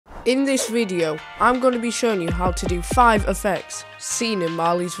In this video, I'm going to be showing you how to do 5 effects seen in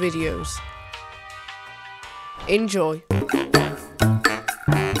Marley's videos. Enjoy!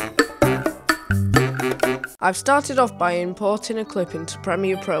 I've started off by importing a clip into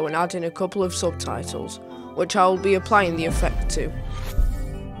Premiere Pro and adding a couple of subtitles, which I will be applying the effect to.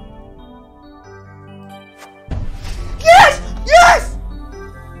 Yes!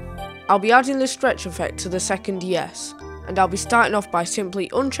 I'll be adding the stretch effect to the second yes, and I'll be starting off by simply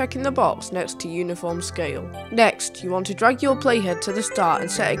unchecking the box next to uniform scale. Next, you want to drag your playhead to the start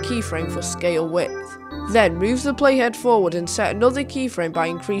and set a keyframe for scale width. Then move the playhead forward and set another keyframe by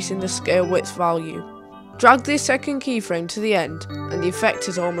increasing the scale width value. Drag this second keyframe to the end and the effect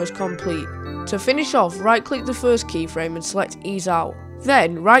is almost complete. To finish off, right click the first keyframe and select ease out.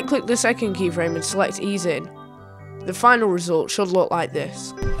 Then right click the second keyframe and select ease in. The final result should look like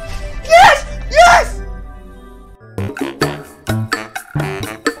this. Yes!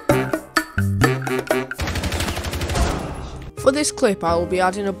 For this clip, I will be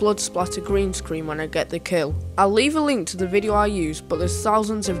adding a blood splatter green screen when I get the kill. I'll leave a link to the video I use, but there's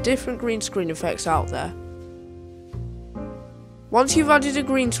thousands of different green screen effects out there. Once you've added a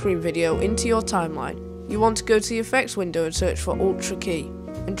green screen video into your timeline, you want to go to the effects window and search for Ultra Key,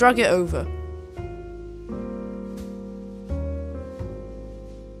 and drag it over.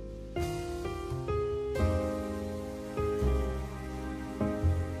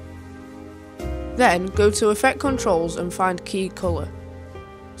 Then go to Effect Controls and find Key Color.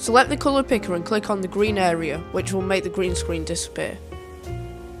 Select the color picker and click on the green area, which will make the green screen disappear.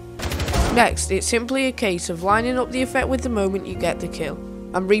 Next, it's simply a case of lining up the effect with the moment you get the kill,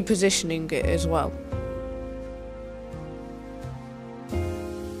 and repositioning it as well.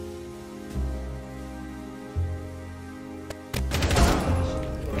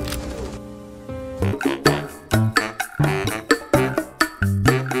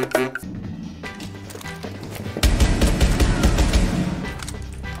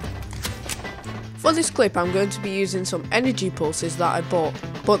 For this clip, I'm going to be using some energy pulses that I bought,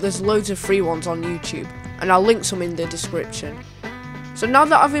 but there's loads of free ones on YouTube, and I'll link some in the description. So now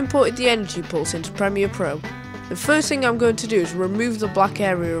that I've imported the energy pulse into Premiere Pro, the first thing I'm going to do is remove the black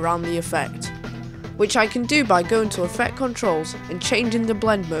area around the effect, which I can do by going to Effect Controls and changing the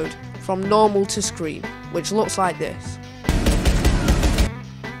blend mode from normal to screen, which looks like this.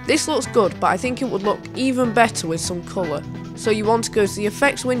 This looks good, but I think it would look even better with some colour. So you want to go to the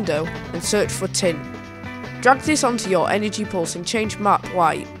effects window and search for tint. Drag this onto your energy pulse and change map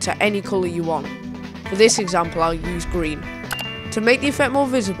white to any colour you want. For this example, I'll use green. To make the effect more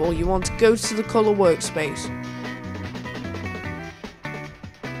visible, you want to go to the colour workspace.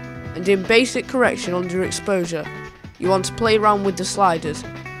 And in basic correction under exposure, you want to play around with the sliders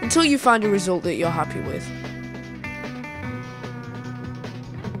until you find a result that you're happy with.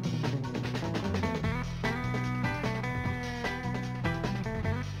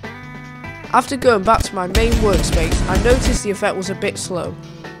 After going back to my main workspace, I noticed the effect was a bit slow,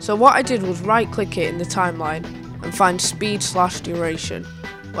 so what I did was right click it in the timeline and find speed/duration,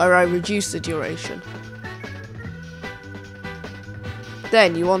 where I reduce the duration.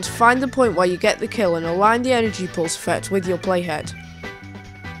 Then you want to find the point where you get the kill and align the energy pulse effect with your playhead.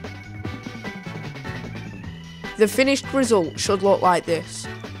 The finished result should look like this.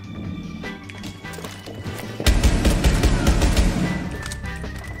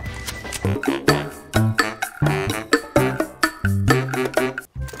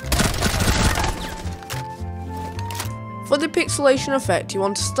 For the pixelation effect, you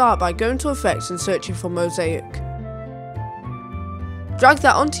want to start by going to effects and searching for mosaic. Drag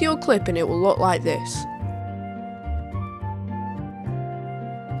that onto your clip and it will look like this.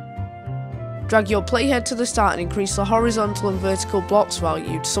 Drag your playhead to the start and increase the horizontal and vertical blocks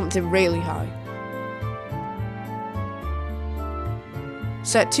value to something really high.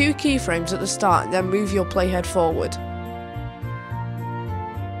 Set 2 keyframes at the start and then move your playhead forward.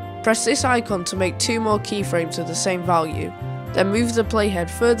 Press this icon to make 2 more keyframes of the same value, then move the playhead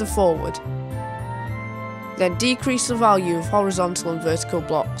further forward. Then decrease the value of horizontal and vertical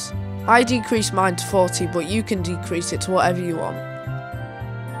blocks. I decreased mine to 40, but you can decrease it to whatever you want.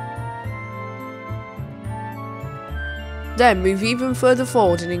 Then move even further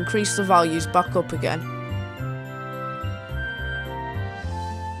forward and increase the values back up again.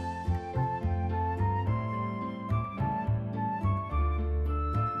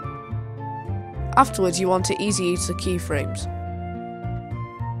 Afterwards, you want to easy ease the keyframes.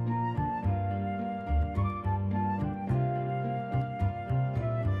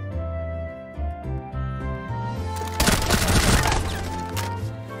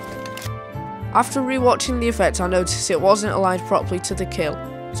 After rewatching the effect, I noticed it wasn't aligned properly to the kill,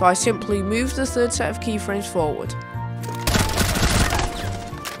 so so I simply move the third set of keyframes forward.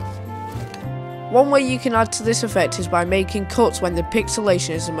 One way you can add to this effect is by making cuts when the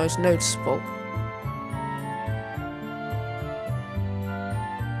pixelation is the most noticeable.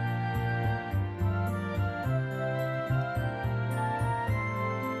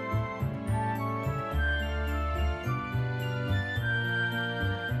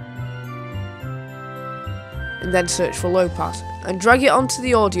 And then search for low pass, and drag it onto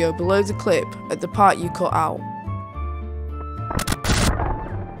the audio below the clip at the part you cut out.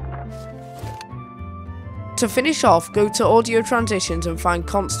 To finish off, go to audio transitions and find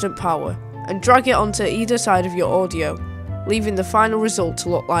constant power, and drag it onto either side of your audio, leaving the final result to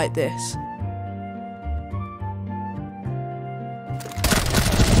look like this.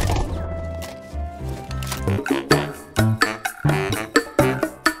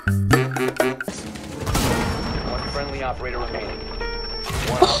 Operator remaining.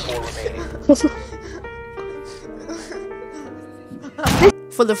 1 out 4 remaining.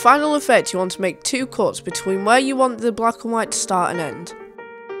 For the final effect, you want to make 2 cuts between where you want the black and white to start and end.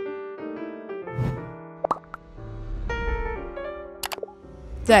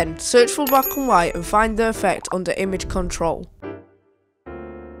 Then, search for black and white and find the effect under image control.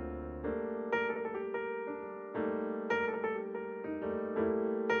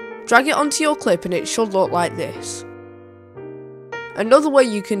 Drag it onto your clip and it should look like this. Another way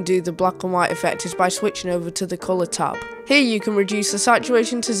you can do the black and white effect is by switching over to the colour tab. Here you can reduce the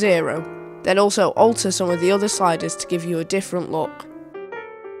saturation to 0, then also alter some of the other sliders to give you a different look.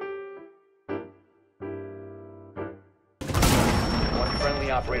 One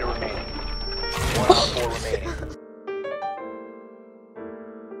friendly operator remaining. 1 out 4 remaining.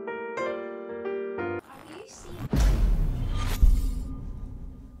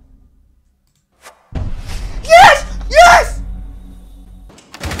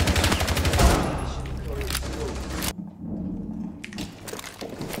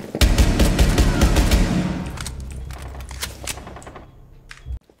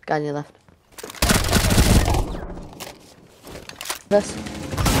 Guy on your left. This.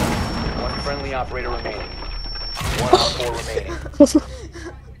 One friendly operator remaining. 1 out 4 remaining.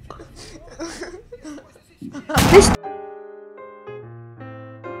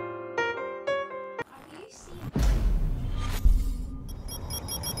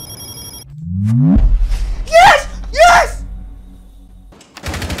 Yes! Yes!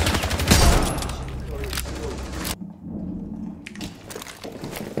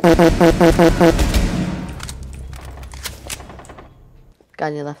 Guy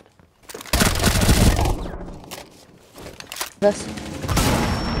on your left. This.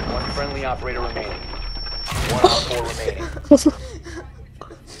 One friendly operator remaining. 1 out 4 remaining.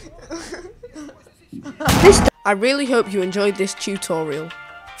 I really hope you enjoyed this tutorial.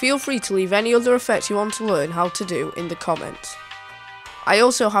 Feel free to leave any other effects you want to learn how to do in the comments. I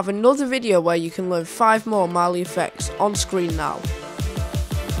also have another video where you can learn 5 more Marley effects on screen now.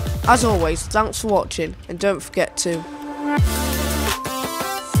 As always, thanks for watching and don't forget to